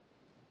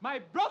My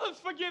brother's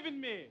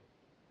forgiven me.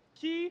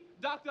 Key,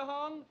 Dr.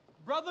 Hung,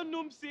 Brother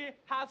Numsi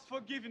has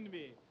forgiven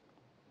me.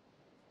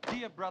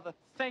 Dear brother,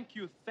 thank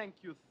you, thank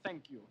you,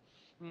 thank you.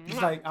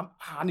 It's like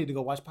I need to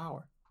go watch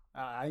Power.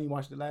 I ain't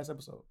watched the last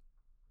episode.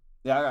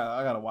 Yeah,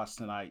 I gotta watch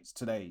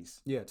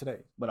today's. Yeah, today.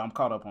 But I'm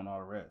caught up on all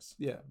the rest.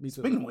 Yeah, me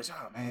too. Speaking of which,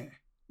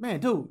 man,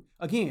 dude,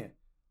 again,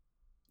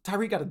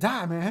 Tyreek gotta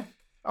die, man.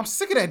 I'm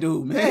sick of that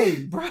dude, man.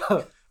 Hey,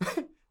 bro,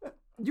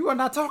 you are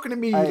not talking to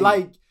me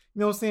like, you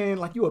know what I'm saying,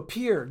 like you a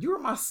peer. You're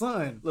my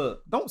son.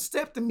 Look, don't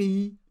step to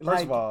me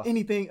like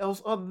anything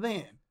else other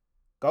than.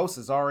 Ghost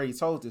has already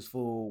told this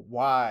fool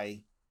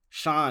why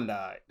Sean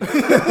died.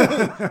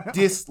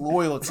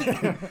 Disloyalty.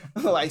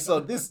 Like, so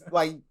this,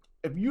 like,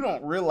 if you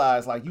don't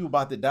realize, like, you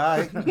about to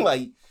die,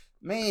 like,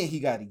 man, he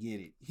got to get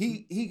it.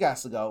 He got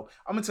to go.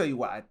 I'm gonna tell you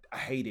what I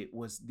hated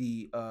was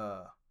the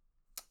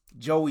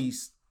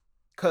Joey's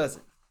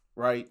cousin,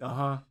 right?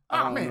 I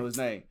don't know his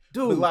name.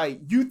 Dude. But,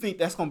 like, you think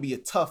that's gonna be a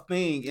tough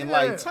thing, and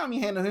like Tommy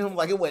handled him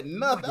like it wasn't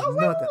nothing. I was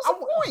like, what's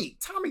the point?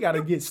 Tommy got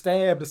to get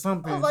stabbed or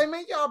something. I was like,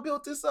 man, y'all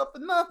built this up for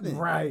nothing,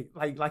 right?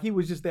 Like he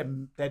was just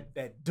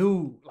that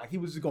dude. Like he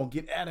was just gonna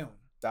get at him.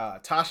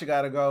 Tasha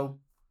gotta go.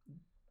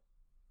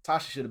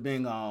 Tasha should have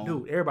been gone.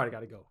 Dude, everybody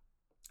gotta go.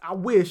 I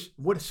wish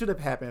what should have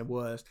happened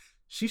was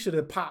she should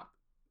have popped.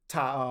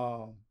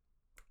 Tasha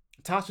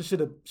should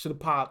have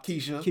popped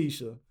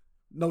Keisha,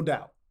 no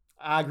doubt.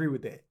 I agree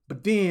with that.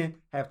 But then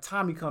have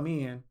Tommy come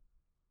in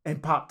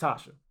and pop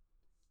Tasha.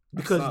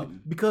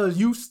 Because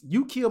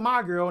you killed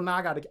my girl, now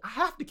I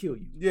have to kill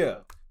you. Yeah.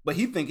 But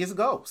he think it's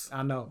Ghost.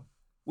 I know.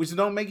 Which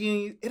don't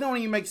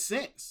even make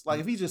sense.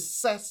 Like if he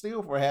just sat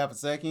still for half a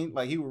second,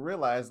 like he would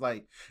realize,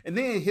 like, and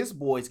then his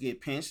boys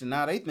get pinched, and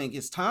now they think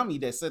it's Tommy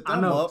that set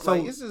them up. So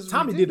like this is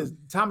Tommy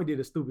did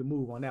a stupid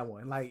move on that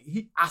one. Like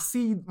I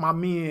see my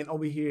men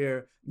over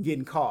here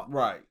getting caught.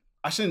 Right.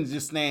 I shouldn't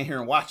just stand here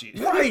and watch it.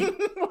 Right.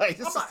 Like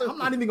I'm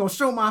not even gonna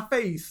show my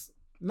face.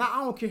 Now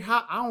I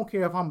don't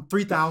care if I'm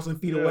 3,000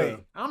 feet away.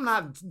 I'm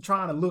not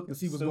trying to look and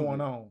see what's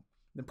going on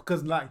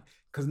because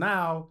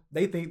now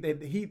they think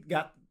that he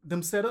got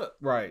them set up.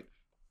 Right.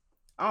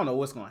 I don't know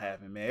what's gonna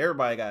happen, man.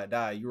 Everybody gotta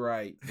die. You're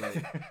right.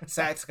 Like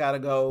Sax gotta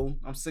go.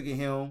 I'm sick of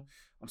him.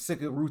 I'm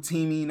sick of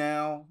Routini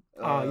now.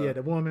 Yeah,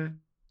 the woman.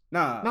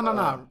 Nah.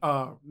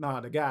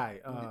 The guy.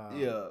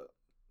 Yeah.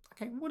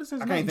 What is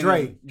his name?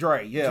 Dre.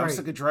 Yeah, I'm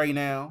sick of Dre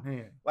now.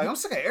 Man. Like I'm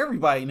sick of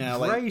everybody now.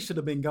 Dre should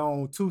have been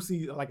gone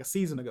a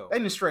season ago. They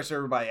didn't stretch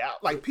everybody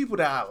out. Like people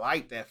that I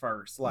liked at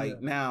first.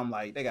 Like now I'm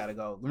like, they gotta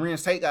go.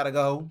 Lorenz Tate gotta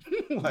go.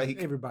 Like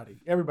everybody.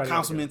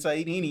 Councilman Tate,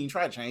 he didn't even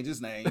try to change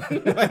his name.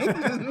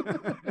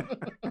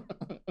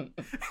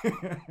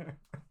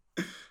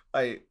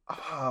 Like,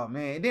 oh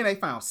man. And then they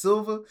found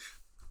Silva.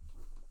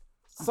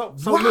 So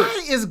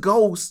why is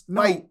Ghost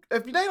like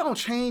if they don't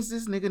change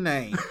this nigga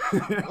name?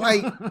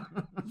 Like,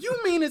 you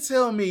mean to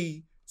tell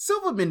me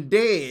Silva been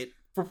dead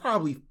for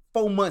probably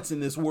 4 months in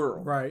this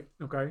world? Right.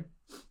 Okay.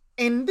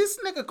 And this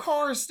nigga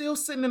car is still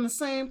sitting in the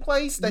same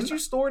place that you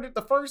stored it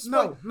the first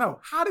place? No.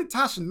 How did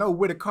Tasha know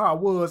where the car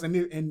was?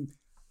 And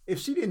if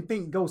she didn't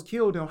think Ghost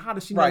killed him, how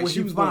did she know where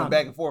she was going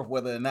back and forth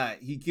whether or not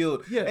he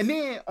killed? Yes. And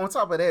then on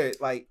top of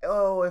that, like,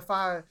 if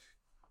I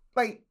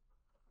like.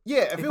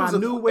 Yeah, if it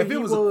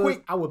was a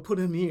quick, I would put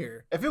him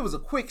here. If it was a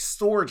quick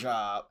store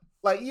job,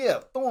 like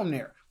throw him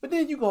there. But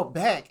then you go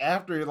back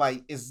after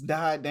like it's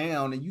died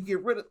down and you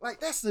get rid of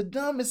that's the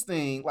dumbest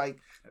thing. Like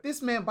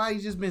this man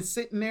body's just been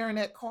sitting there in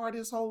that car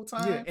this whole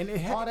time. Yeah, and it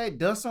had all that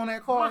dust on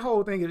that car. My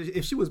whole thing is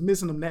if she was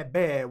missing him that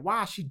bad,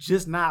 why she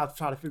just now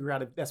try to figure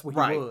out if that's what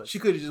he was? She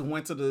could have just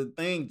went to the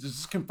thing to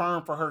just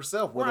confirm for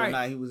herself whether or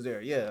not he was there.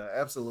 Yeah,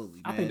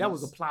 absolutely. I think that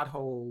was a plot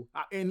hole.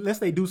 Unless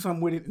they do something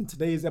with it in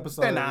today's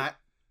episode. They're not.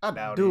 I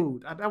doubt it.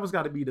 Dude, that was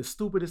got to be the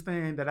stupidest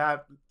thing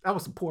that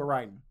was some poor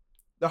writing.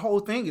 The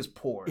whole thing is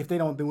poor. If they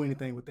don't do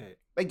anything with that.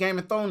 They Game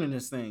of Thrones in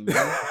this thing,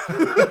 man.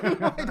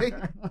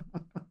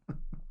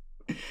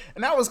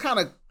 And I was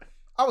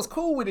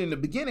cool with it in the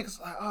beginning because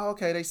like, oh,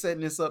 okay, they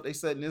setting this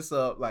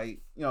up.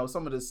 Like, you know,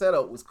 some of the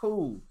setup was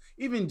cool.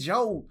 Even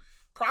Joe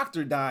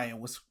Proctor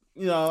dying was,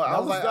 you know, I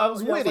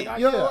was with it.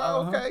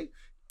 Okay.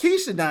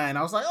 Keisha dying,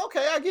 I was like,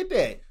 okay, I get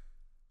that.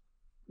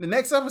 The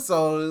next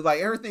episode, like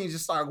everything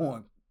just started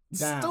going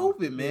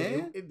stupid,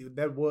 man.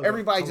 That was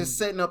everybody just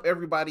setting up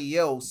everybody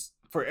else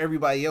for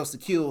everybody else to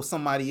kill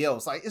somebody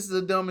else. Like it's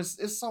the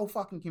dumbest. It's so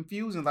fucking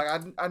confusing.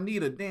 Like I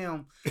need a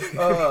damn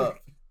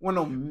one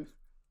of them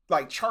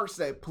like charts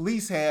that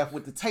police have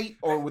with the tape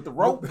or with the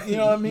rope. You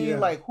know what I mean? Yeah.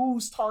 Like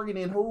who's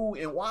targeting who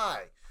and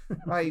why?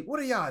 Like what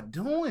are y'all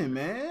doing,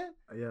 man?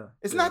 Yeah,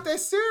 it's not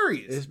that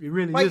serious. It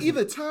really like isn't.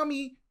 Either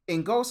Tommy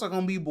and Ghost are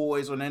gonna be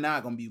boys or they're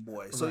not gonna be boys.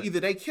 Right. So either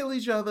they kill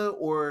each other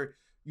or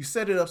you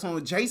set it up so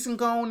with Jason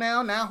gone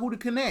now who to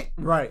connect?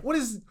 Right.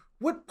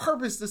 What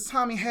purpose does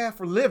Tommy have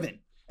for living?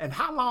 And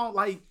how long,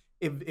 like,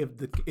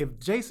 if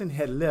Jason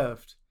had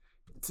left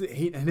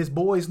and his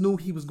boys knew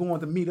he was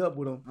going to meet up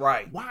with him,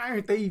 right? Why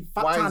aren't they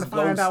trying to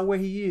find out where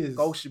he is?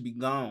 Ghost should be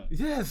gone.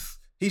 Yes.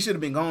 He should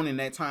have been gone in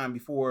that time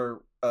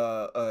before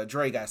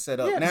Dre got set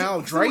up.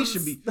 Now Dre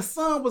should be. The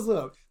sun was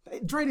up.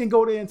 Dre didn't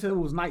go there until it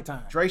was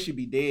nighttime. Dre should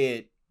be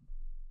dead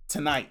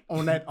tonight.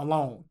 On that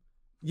alone.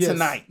 Yes.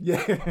 Tonight.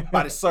 Yeah.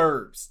 By the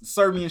Serbs. The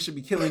Serbians should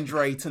be killing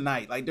Dre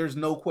tonight. Like, there's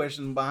no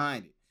question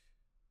behind it.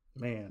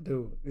 Man,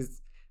 dude,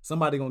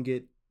 somebody gonna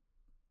get.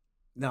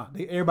 No,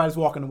 everybody's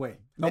walking away.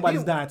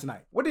 Nobody's dying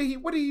tonight. What did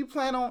he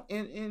plan on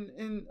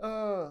in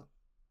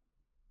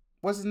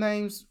what's his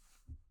name's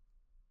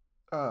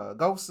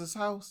Ghost's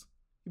house?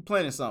 He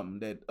planning something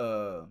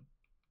that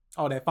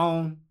Oh, that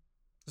phone.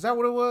 Is that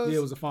what it was? Yeah,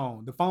 it was a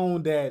phone. The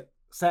phone that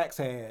Sax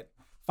had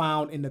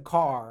found in the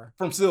car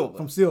from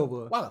Silva.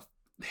 Why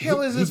the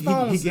hell is his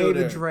phone? He still gave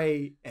there? it to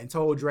Dre and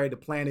told Dre to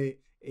plant it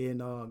in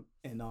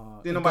Did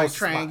nobody Ghost's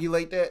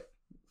triangulate that?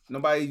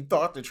 Nobody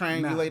thought to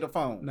triangulate a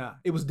phone. Nah,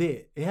 it was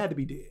dead. It had to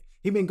be dead.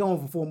 He been gone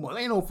for 4 months.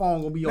 Ain't no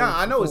phone gonna be on. Nah,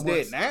 I know it's 4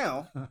 dead months.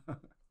 now,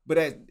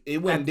 but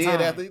it wasn't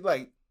dead after.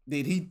 Like,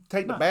 did he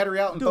take the battery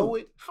out and throw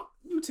it?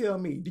 You tell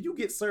me. Do you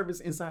get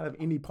service inside of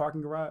any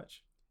parking garage?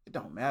 It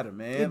don't matter,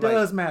 man. It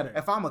does matter.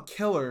 If I'm a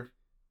killer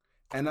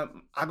and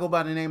I go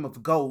by the name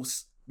of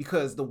Ghost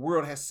because the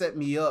world has set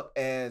me up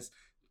as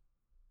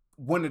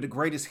one of the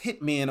greatest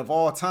hitmen of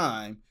all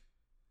time,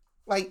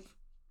 like,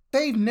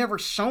 they've never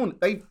shown,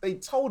 they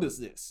told us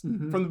this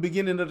from the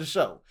beginning of the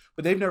show,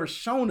 but they've never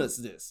shown us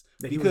this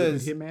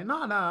because hitman.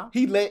 Nah.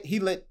 He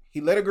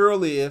let a girl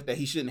live that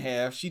he shouldn't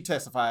have. She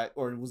testified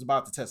or was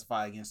about to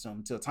testify against him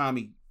until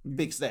Tommy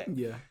fixed that.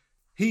 Yeah.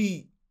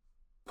 He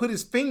put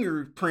his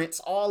fingerprints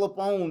all up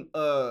on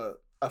a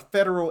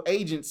federal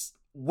agent's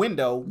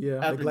window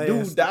after the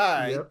dude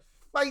died. Yep.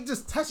 Like,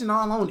 just touching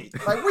all on it.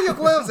 Like, where your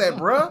gloves at,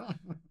 bruh?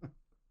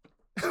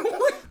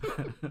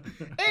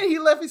 And he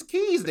left his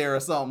keys there or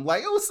something.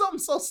 Like, it was something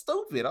so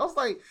stupid. I was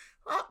like,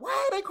 why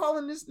are they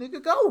calling this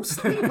nigga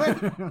Ghost?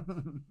 Well,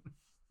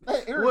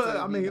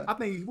 I mean, I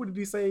think, what did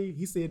he say?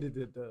 He said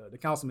that the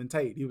Councilman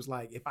Tate, he was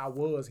like, if I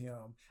was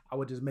him, I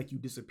would just make you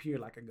disappear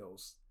like a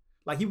ghost.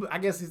 Like, I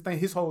guess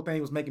his whole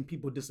thing was making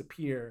people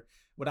disappear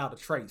without a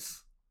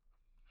trace.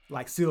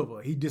 Like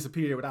Silva, he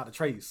disappeared without a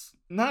trace.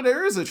 Now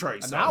there is a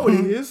trace. Now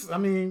it is. I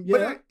mean, yeah.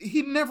 But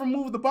he never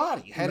moved the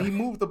body. Had he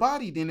moved the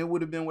body, then it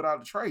would have been without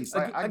a trace.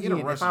 Like, I get a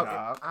rush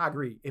job. I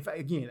agree.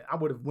 I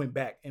would have went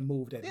back and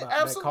moved that. Yeah,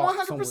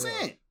 absolutely,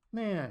 100%.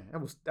 Man,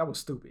 that was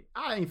stupid.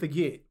 I ain't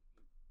forget.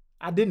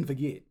 I didn't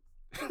forget.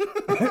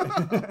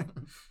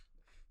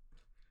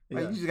 Like,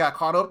 you just got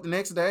caught up the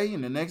next day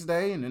and the next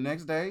day and the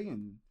next day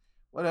and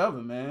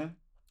whatever, man.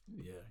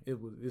 Yeah,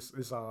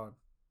 it's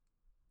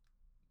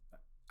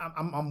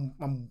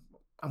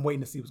I'm waiting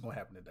to see what's gonna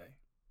happen today.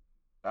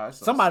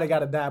 Somebody got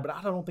to die, but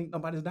I don't think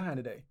nobody's dying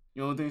today.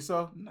 You don't think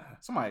so? Nah.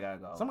 Somebody gotta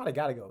go. Somebody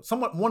gotta go.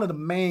 One of the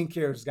main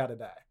characters got to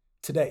die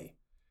today.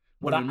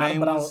 But I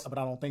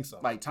don't think so.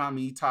 Like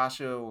Tommy,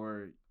 Tasha,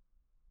 or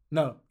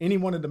no, any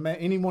one of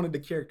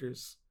the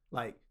characters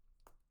like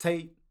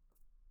Tate,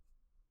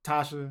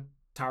 Tasha,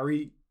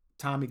 Tariq,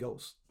 Tommy,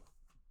 Ghost.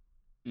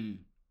 None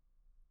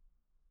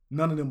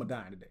of them are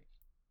dying today.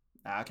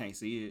 I can't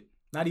see it.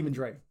 Not even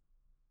Dre.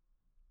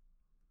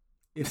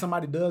 If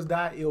somebody does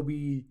die, it'll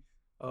be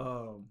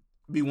one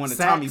of Sax,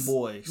 Tommy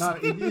boys. one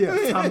of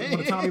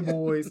Tommy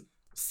boys,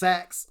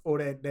 Sax, or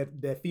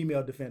that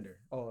female defender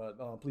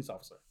or police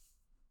officer.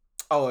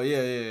 Oh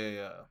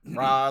yeah.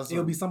 Roz.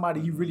 It'll be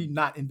somebody you really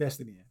not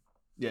invested in.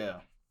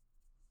 Yeah.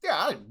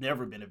 Yeah, I've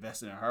never been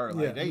invested in her.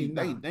 Like,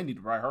 they need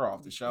to write her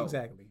off the show.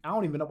 Exactly. I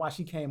don't even know why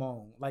she came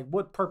on. Like,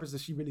 what purpose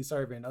is she really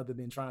serving other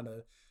than trying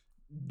to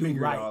do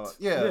Figure right?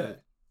 Yeah.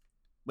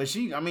 But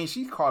she's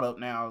caught up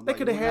now. They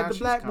could have had the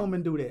black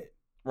woman do that.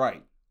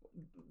 Right.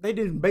 They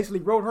didn't basically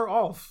wrote her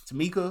off.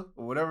 Tamika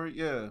or whatever.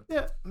 Yeah.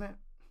 Yeah, man.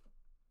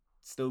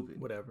 Stupid.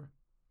 Whatever.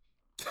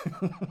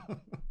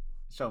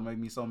 Show made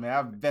me so mad.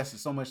 I've invested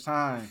so much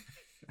time.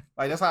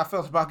 Like, that's how I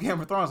felt about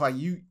Game of Thrones. Like,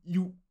 you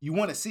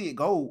want to see it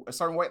go a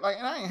certain way. Like,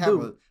 and I didn't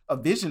have a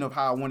vision of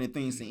how I wanted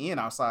things to end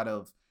outside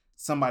of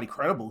somebody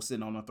credible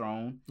sitting on the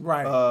throne.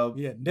 Right.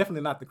 Yeah,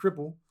 definitely not the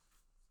cripple.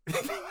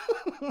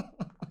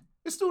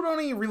 This dude don't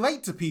even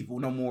relate to people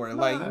no more.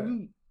 Nah. Like,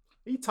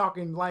 he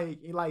talking like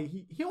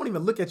he don't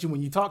even look at you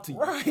when you talk to you.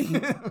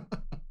 Right.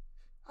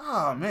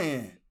 Oh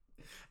man.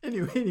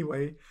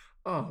 Anyway.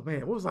 Oh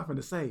man, what was I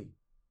finna say?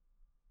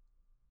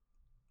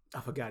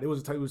 I forgot.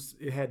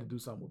 It had to do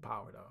something with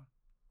power though.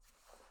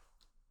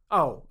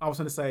 Oh, I was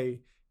gonna say,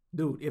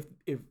 dude, if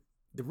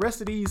the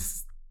rest of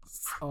these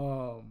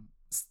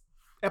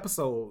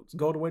episodes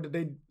go the way that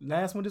they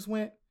last one just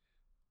went,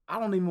 I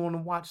don't even want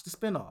to watch the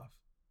spinoff.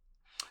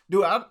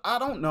 Dude, I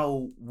don't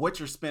know what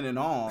you're spinning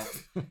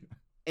off,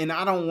 and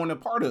I don't want a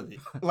part of it.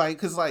 Like,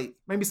 cause like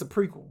maybe it's a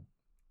prequel.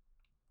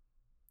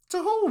 To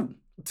who?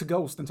 To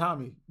Ghost and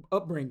Tommy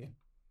upbringing.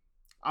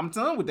 I'm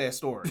done with that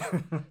story.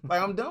 Like,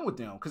 I'm done with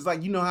them. Cause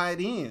like, you know how it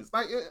ends.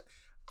 Like,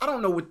 I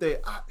don't know what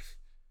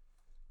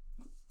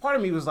part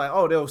of me was like,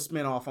 oh, they'll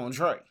spin off on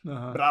Dre.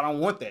 But I don't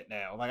want that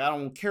now. Like, I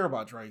don't care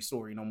about Dre's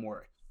story no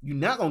more. You're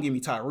not gonna give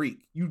me Tyreek.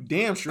 You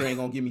damn sure ain't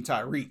gonna give me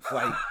Tyreek.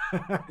 Like,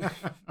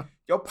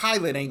 your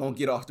pilot ain't gonna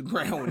get off the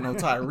ground with no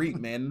Tyreek,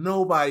 man.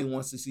 Nobody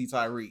wants to see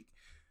Tyreek.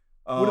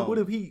 What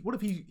if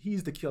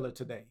he's the killer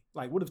today?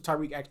 Like, what if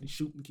Tyreek actually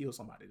shoot and kill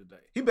somebody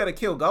today? He better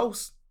kill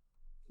Ghost.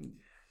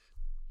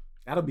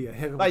 That'll be a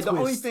heavy Like twist. the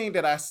only thing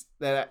that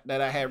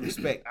I had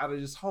respect out of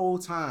this whole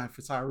time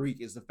for Tyreek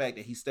is the fact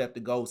that he stepped to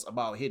Ghost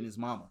about hitting his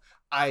mama.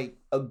 I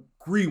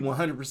agree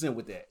 100%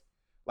 with that.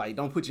 Like,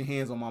 don't put your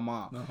hands on my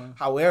mom. Uh-huh.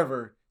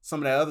 However, some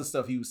of that other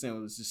stuff he was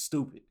saying was just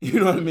stupid. You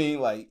know what I mean?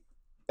 Like,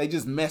 they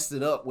just messed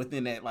it up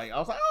within that. Like, I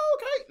was like, oh,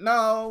 okay.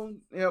 No,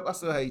 yep, I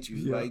still hate you.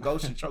 Yeah. Like,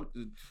 Ghost should choke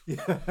the...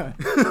 Yeah.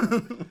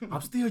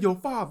 I'm still your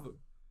father.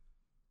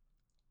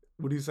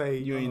 What do you say?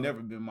 You ain't never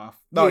been my...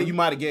 No, yeah. you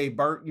might have gave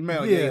birth. You might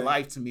have Yeah. gave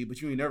life to me,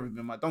 but you ain't never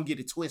been my... Don't get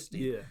it twisted.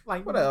 Yeah.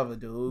 Like, Whatever,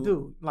 dude.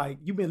 Dude, like,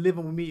 you've been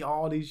living with me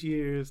all these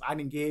years. I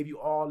done gave you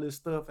all this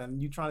stuff,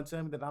 and you trying to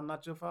tell me that I'm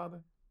not your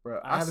father?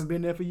 Bro, I haven't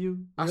been there for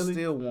you? Really? I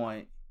still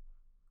want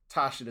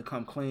Tasha to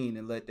come clean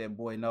and let that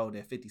boy know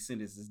that 50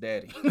 Cent is his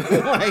daddy.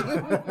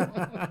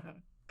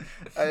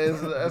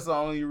 That's the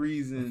only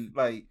reason,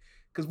 like,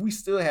 because we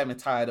still haven't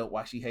tied up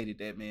why she hated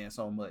that man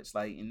so much.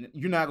 Like, and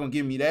you're not going to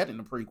give me that in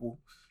the prequel.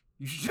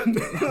 You should.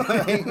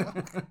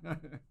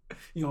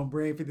 You gonna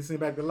bring 50 Cent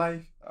back to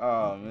life?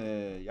 Oh,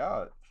 man.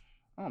 Y'all,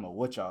 I don't know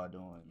what y'all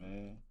doing,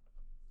 man.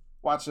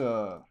 Watch,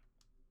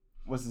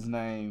 what's his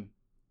name?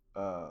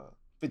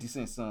 50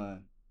 Cent's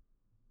son.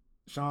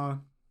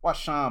 Sean.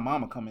 Watch Sean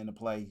Mama come into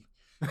play.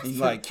 He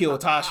like kill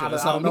Tasha or Out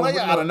something. of Like,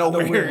 out of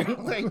nowhere. nowhere.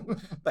 Like,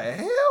 the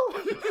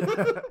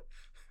hell?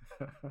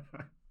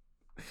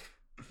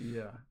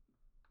 Yeah.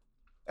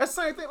 That's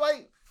the same thing.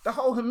 Like the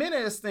whole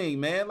Jimenez thing,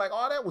 man. Like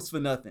all that was for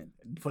nothing.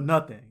 For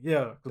nothing.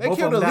 Yeah. They both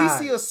killed of them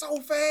Alicia died. so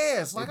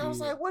fast. Like They I was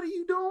did. like, what are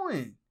you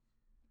doing?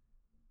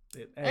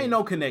 Hey, Ain't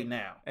no Connect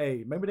now.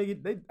 Hey, maybe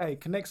hey,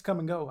 connects come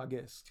and go, I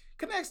guess.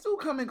 Connects do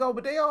come and go,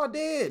 but they all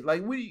dead.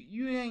 Like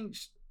you ain't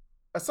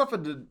except for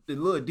the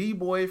little D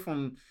boy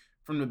from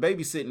the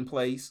babysitting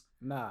place.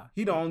 Nah.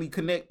 He the only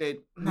Connect that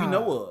we Nah.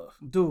 know of.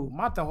 Dude,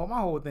 my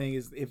whole thing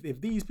is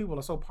if these people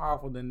are so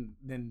powerful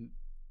than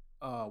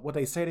what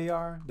they say they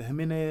are, the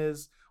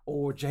Jimenez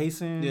or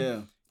Jason.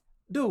 Yeah.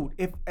 Dude,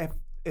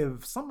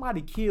 if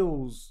somebody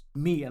kills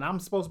me and I'm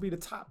supposed to be the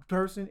top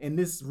person in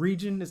this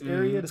region, this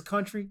area, Mhm. this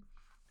country,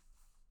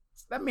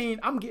 that means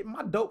I'm getting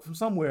my dope from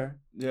somewhere.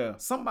 Yeah.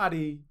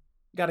 Somebody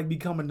got to be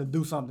coming to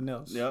do something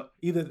else. Yep.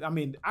 Either, I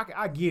mean,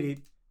 I get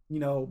it,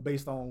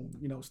 based on,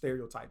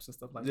 stereotypes and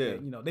stuff like Yeah.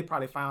 that. They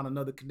probably found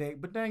another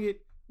connect, but dang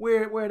it,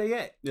 where are they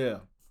at? Yeah.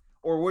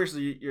 Or where's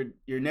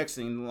your next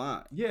thing in the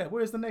line? Yeah,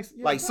 where's the next?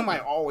 Yeah, Like exactly. somebody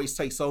always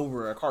takes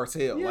over a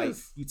cartel. Like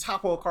Yes. you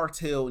topple a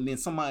cartel and then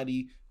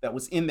somebody that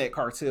was in that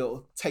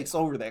cartel takes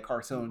over that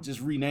cartel and just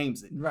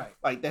renames it. Right.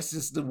 Like that's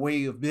just the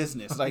way of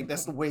business. Like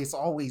that's the way it's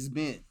always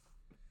been.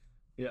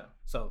 Yeah.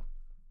 So,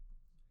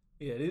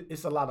 yeah,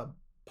 it's a lot of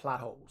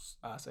plot holes,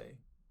 I say.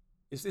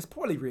 It's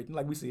poorly written,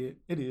 like we said.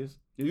 It is.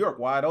 New York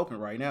wide open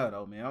right now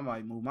though, man. I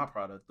might move my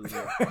product through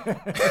there.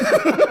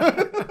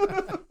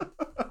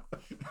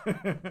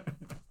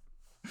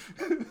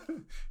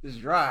 It's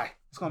dry.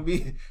 It's gonna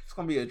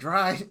be a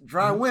dry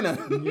winter.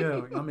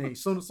 Yeah, I mean,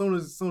 soon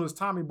as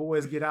Tommy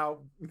boys get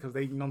out, because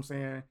they, what I'm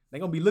saying, they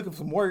gonna be looking for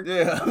some work.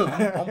 Yeah, I'm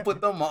gonna put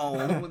them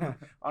on.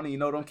 I don't even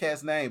know them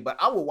cats' name, but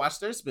I would watch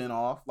their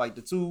spinoff, like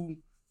the two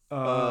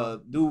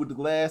dude with the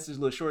glasses,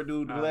 little short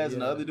dude with the glasses,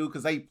 and the yeah. other dude,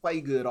 because they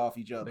play good off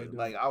each other. They do.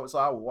 Like I would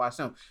watch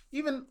them.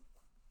 Even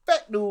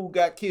fat dude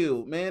got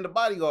killed, man. The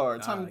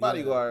bodyguard, Tommy yeah,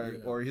 bodyguard,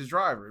 yeah. or his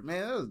driver,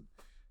 man.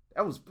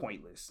 That was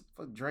pointless.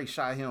 Fuck, Dre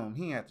shot him.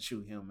 He didn't have to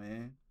shoot him,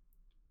 man.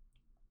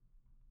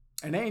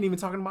 And they ain't even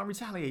talking about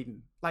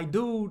retaliating. Like,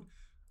 dude,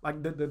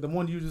 like the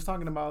one you were just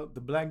talking about,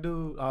 the black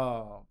dude,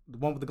 the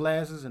one with the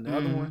glasses, and the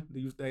other one,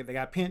 they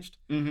got pinched.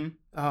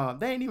 Mm-hmm.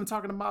 They ain't even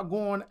talking about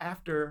going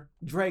after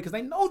Dre, because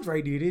they know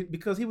Dre did it,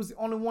 because he was the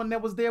only one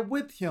that was there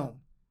with him.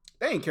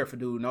 They ain't care for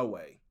dude no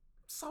way.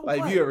 So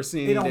Like, what? if you ever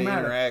seen It don't any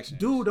matter. interactions.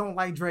 Dude don't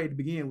like Dre to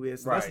begin with.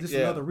 So that's Right, just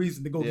yeah. another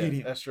reason to go Yeah, get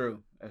him. that's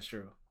true. That's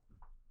true.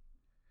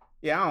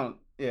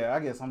 Yeah, I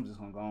guess I'm just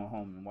gonna go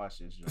home and watch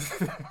this.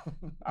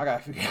 I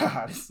gotta figure out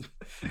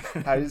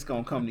how this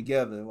gonna come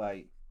together.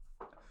 Like,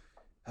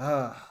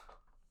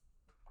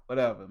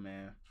 whatever,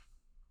 man.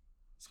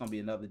 It's gonna be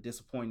another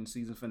disappointing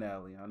season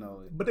finale. I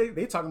know it. But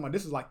they talking about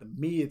this is like the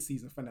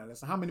mid-season finale.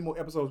 So how many more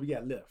episodes we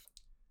got left?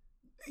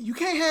 You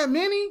can't have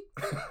many.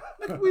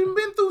 Like, we've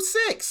been through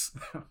 6.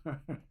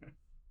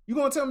 You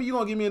gonna tell me you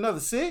gonna give me another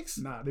 6?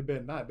 Nah, they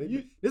better not.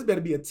 This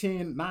better be a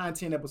 10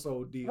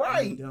 episode deal.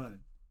 Right. And be done.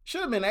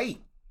 Should have been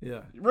 8.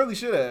 Yeah. You really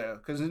should have,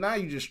 because now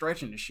you're just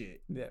stretching the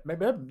shit. Yeah.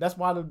 Maybe that's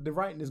why the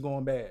writing is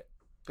going bad.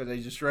 Because they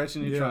just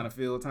stretching it, Yeah. trying to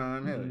fill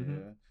time. Hell Mhm.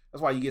 yeah.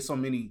 That's why you get so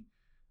many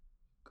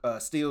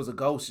stills of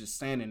ghosts just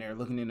standing there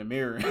looking in the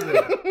mirror.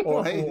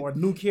 Or, Like, or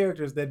new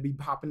characters that be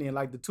popping in,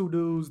 like the 2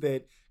 dudes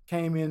that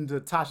came into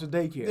Tasha's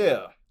daycare.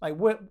 yeah. Like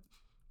what?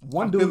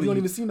 One I'm dude you feeling don't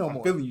you. even see no I'm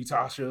more. feeling you,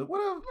 Tasha.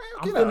 Whatever, man.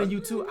 I'm Get feeling out. you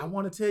too. I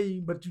want to tell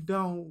you, but you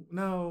don't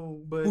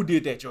know. But Who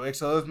did that? Your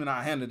ex-husband?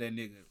 I handled that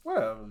nigga.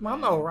 Whatever, I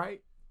man. know,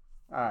 right?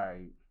 All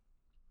right.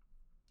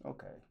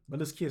 Okay. But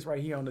this kid's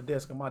right here on the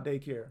desk of my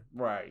daycare.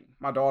 Right.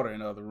 My daughter in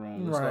the other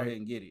room. Let's go Right. ahead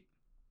and get it.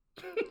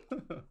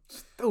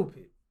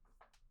 Stupid.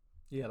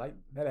 Yeah, like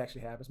that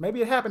actually happens.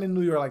 Maybe it happened in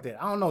New York like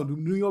that. I don't know. Do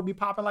New York be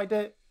popping like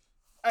that?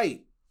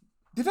 Hey,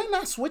 did they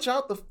not switch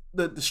out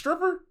the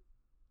stripper?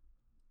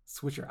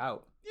 Switch her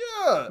out.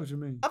 Yeah. What you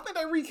mean? I think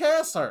they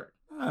recast her.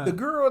 Huh. The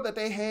girl that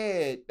they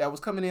had that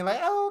was coming in like,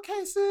 oh,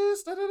 okay,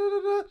 sis. Da, da, da,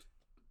 da, da.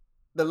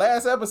 The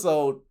last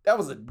episode, that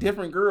was a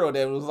different girl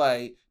that was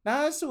like,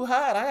 nah, it's too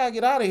hot. I gotta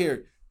get out of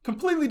here.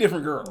 Completely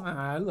different girl.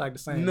 Nah, I like the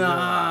same.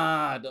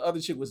 Nah, the other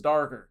chick was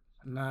darker.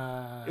 Girl.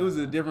 Nah. It was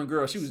a different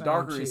girl. She was Same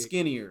darker and chick.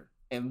 skinnier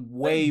and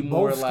way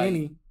more Both like.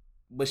 skinny.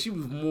 But she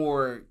was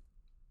more.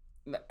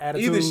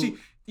 Attitude.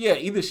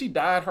 Either she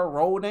dyed her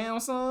role down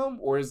some,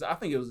 or I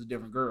think it was a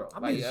different girl. I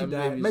mean, she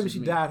died. Maybe she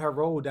died her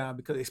roll down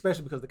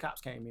especially because the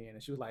cops came in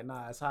and she was like,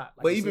 "Nah, it's hot."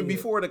 Like But you even said.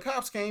 before the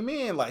cops came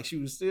in, like she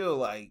was still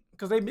like,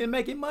 because they've been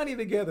making money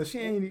together, she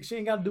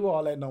ain't got to do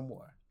all that no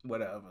more.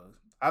 whatever.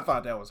 I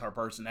thought that was her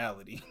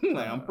personality.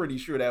 Like I'm pretty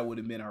sure that would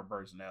have been her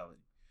personality.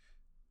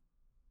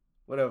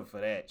 Whatever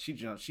for that.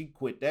 She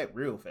quit that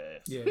real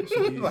fast. Yeah, she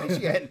did. Like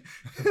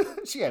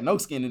she had no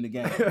skin in the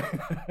game.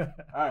 All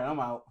right, I'm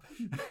out.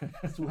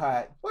 It's too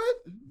hot. What?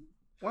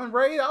 One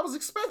raid? I was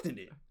expecting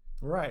it.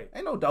 Right.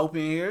 Ain't no dope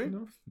in here.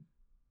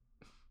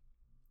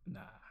 Nah.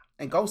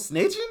 And go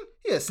snitching?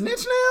 He a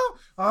snitch now?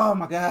 Oh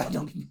my god!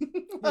 Don't.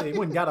 Yeah, he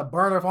wouldn't got a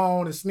burner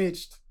phone and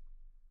snitched.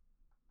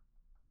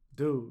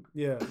 Dude,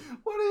 yeah.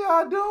 What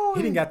are y'all doing?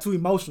 He didn't got too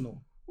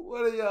emotional.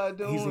 What are y'all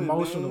doing? He's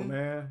emotional,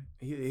 man.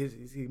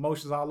 His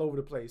emotions all over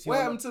the place. What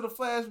happened to the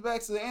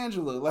flashbacks of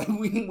Angela? Like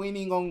we ain't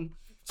even gonna.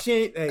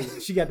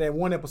 She got that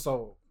one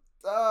episode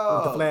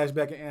Oh, with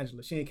the flashback of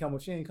Angela. She ain't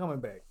coming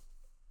back.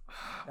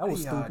 That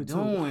was what y'all stupid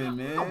doing, too.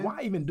 man?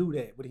 Why even do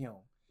that with him?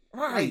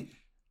 Right,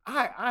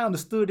 I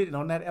understood it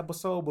on that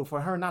episode, but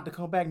for her not to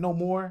come back no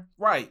more.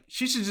 right.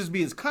 She should just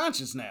be as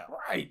conscious now.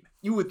 Right.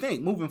 You would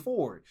think moving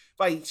forward.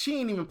 Like she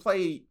ain't even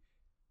played,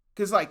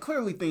 because like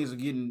clearly things are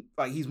getting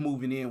like he's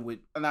moving in with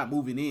not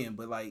moving in,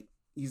 but like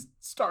he's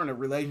starting a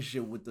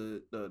relationship with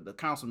the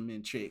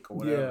councilman chick or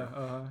whatever.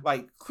 Yeah.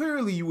 Like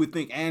clearly you would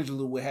think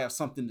Angela would have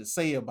something to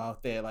say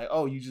about that. Like,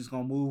 oh, you just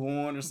gonna move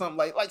on or something.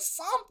 Like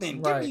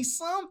something. Give me Right.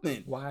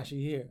 something. Why is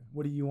she here?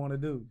 What do you want to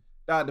do?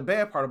 The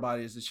bad part about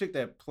it is the chick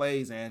that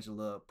plays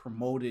Angela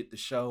promoted the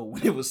show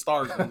when it was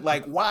starting.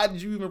 Like, why did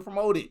you even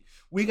promote it?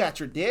 We got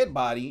your dead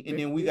body, and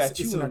then we got It's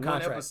you in in her one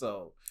contract.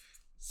 episode.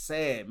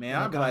 Sad, man. In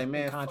her I'd be like, con-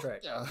 man,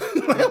 contract. fuck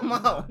y'all. Like, I'm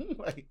out.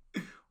 Like,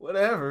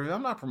 whatever.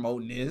 I'm not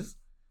promoting this.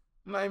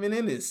 I'm not even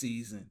in this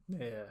season.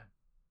 Yeah.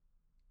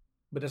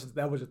 But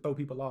that was to throw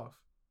people off.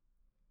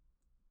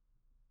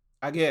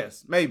 I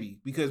guess maybe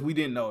because we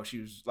didn't know if she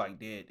was like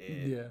dead.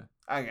 Yeah.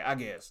 I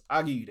guess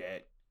I'll give you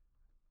that,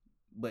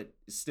 but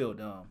it's still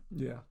dumb.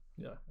 Yeah.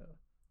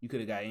 You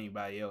could have got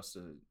anybody else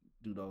to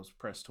do those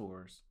press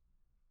tours.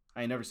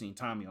 I ain't never seen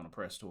Tommy on a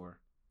press tour.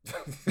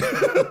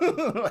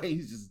 Like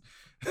he's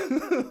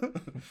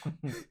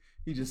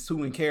just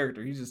too in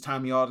character. He's just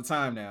Tommy all the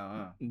time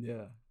now. Huh?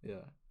 Yeah.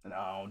 And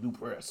I don't do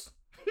press.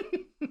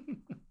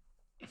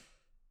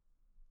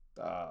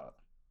 What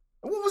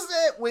was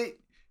that? Wait,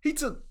 he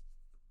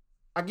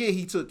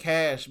took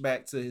cash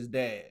back to his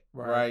dad,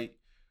 right?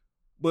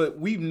 But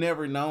we've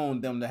never known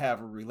them to have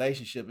a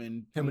relationship.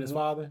 And Him and his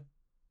father.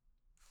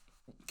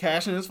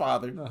 Cash and his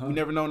father. Uh-huh. We've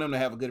never known them to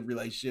have a good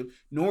relationship.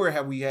 Nor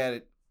have we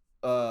had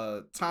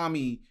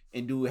Tommy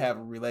and Dude have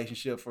a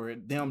relationship for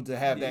them to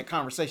have that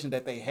conversation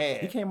that they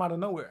had. He came out of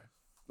nowhere.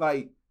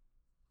 Like,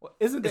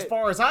 Isn't as that?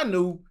 far as I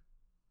knew,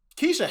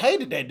 Keisha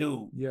hated that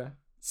dude. Yeah.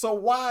 So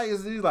why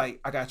is he like,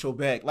 I got your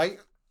back? Like,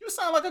 you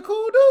sound like a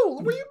cool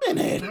dude. Where you been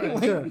at? Right,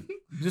 Like, yeah.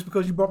 Just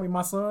because you brought me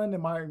my son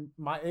and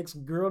my ex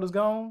girl is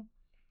gone,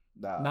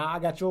 Nah, now I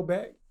got your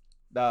back.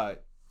 nah.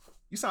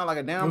 You sound like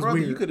a It down was brother.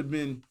 weird.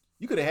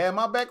 You could have had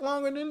my back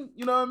longer than,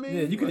 you know what I mean?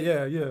 Yeah, you could.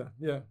 Like,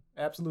 Yeah,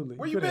 absolutely.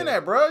 Where you been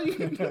at, bro?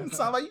 You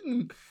sound like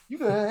you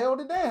could have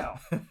held it down.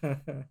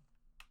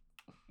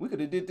 We could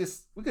have did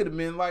this. We could have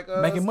been like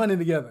Making money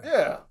together.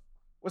 Yeah.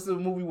 What's the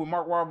movie with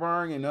Mark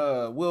Wahlberg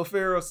and Will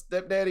Ferrell,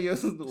 Stepdaddy or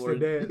something?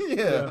 Stepdad. Yeah.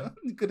 Yeah.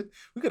 We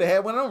could have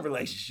had one of them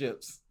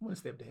relationships. What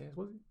stepdad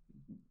was it?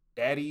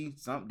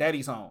 Daddy's home.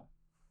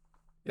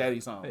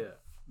 Daddy's home. Yeah,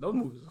 those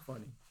movies are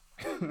funny.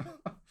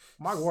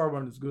 Mark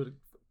Wahlberg is a good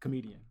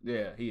comedian.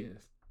 Yeah, he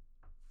is.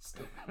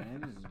 Stupid,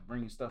 man. He's just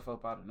bringing stuff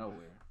up out of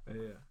nowhere.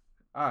 Yeah.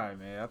 All right,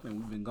 man. I think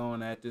we've been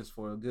going at this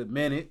for a good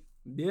minute.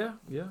 Yeah.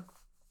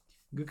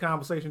 Good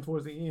conversation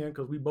towards the end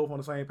because we both on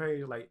the same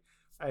page. Like,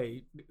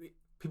 hey,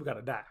 people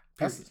gotta die.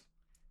 Period.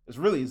 It's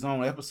really his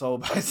own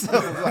episode by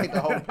itself. It's like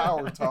the whole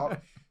power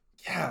talk.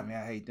 Yeah,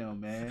 man. I hate them,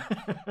 man.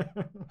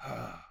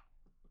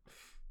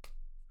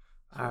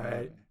 All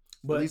right.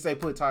 But But at least they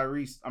put not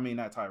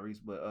Tyrese,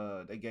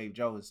 but they gave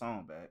Joe his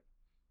song back.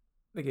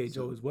 they gave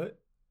Joe his what?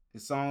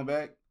 His song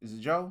back? Is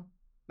it Joe?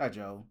 Not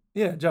Joe.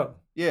 Yeah, Joe.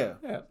 Yeah.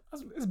 Yeah,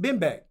 it's been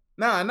back.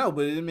 Nah, I know,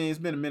 but I mean, it's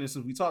been a minute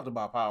since we talked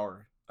about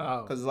Power.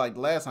 Oh, Because it's like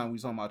the last time we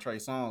was talking about Trey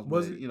Songz.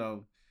 Was but, it? You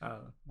know, oh,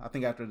 I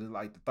think after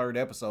the third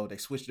episode, they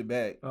switched it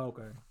back.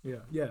 okay.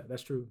 Yeah,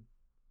 that's true.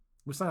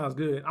 which sounds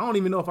good. I don't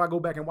even know if I go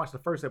back and watch the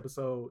first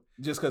episode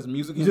Just because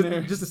music in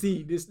there? just to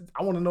see this.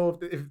 I want to know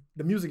if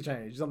the music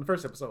changed on the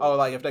first episode. Oh,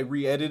 like if they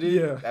re-edited?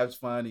 Yeah. That's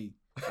funny.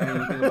 I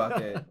didn't even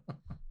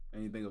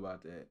think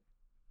about that.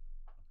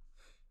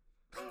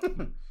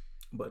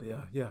 But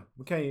yeah,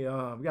 we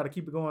can't. We got to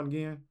keep it going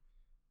again.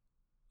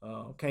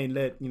 Can't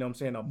let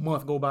a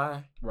month go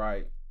by.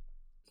 Right.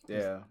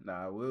 Yeah.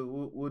 Nah,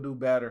 we'll do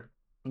better.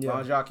 As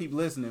long as y'all keep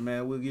listening,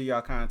 man, we'll give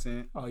y'all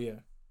content. Oh yeah.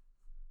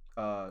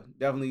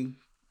 Definitely.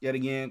 Yet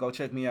again, go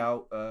check me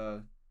out.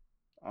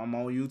 I'm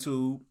on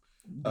YouTube.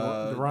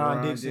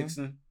 Deron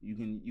Dixon. You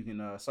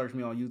can search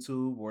me on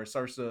YouTube or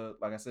search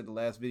like I said, the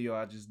last video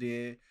I just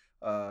did.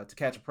 To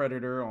Catch a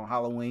Predator on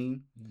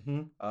Halloween.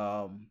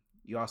 Mm-hmm.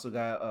 You also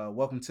got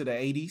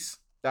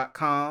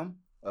welcometotheeighties.com,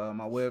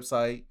 my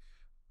website.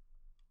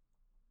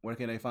 Where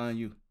can they find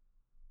you?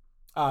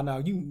 Now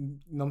you know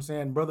what I'm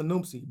saying, Brother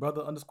Noomsy,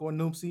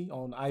 brother_Noomsy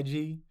on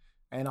IG,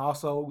 and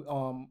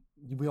also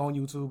you be on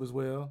YouTube as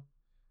well.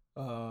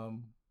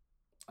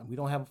 We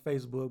don't have a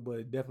Facebook,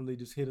 but definitely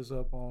just hit us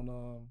up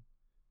on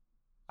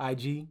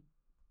IG,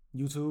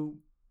 YouTube.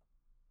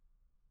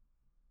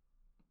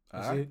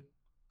 That's it.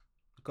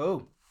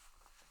 Cool.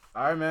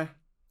 All right, man.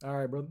 All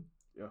right, brother.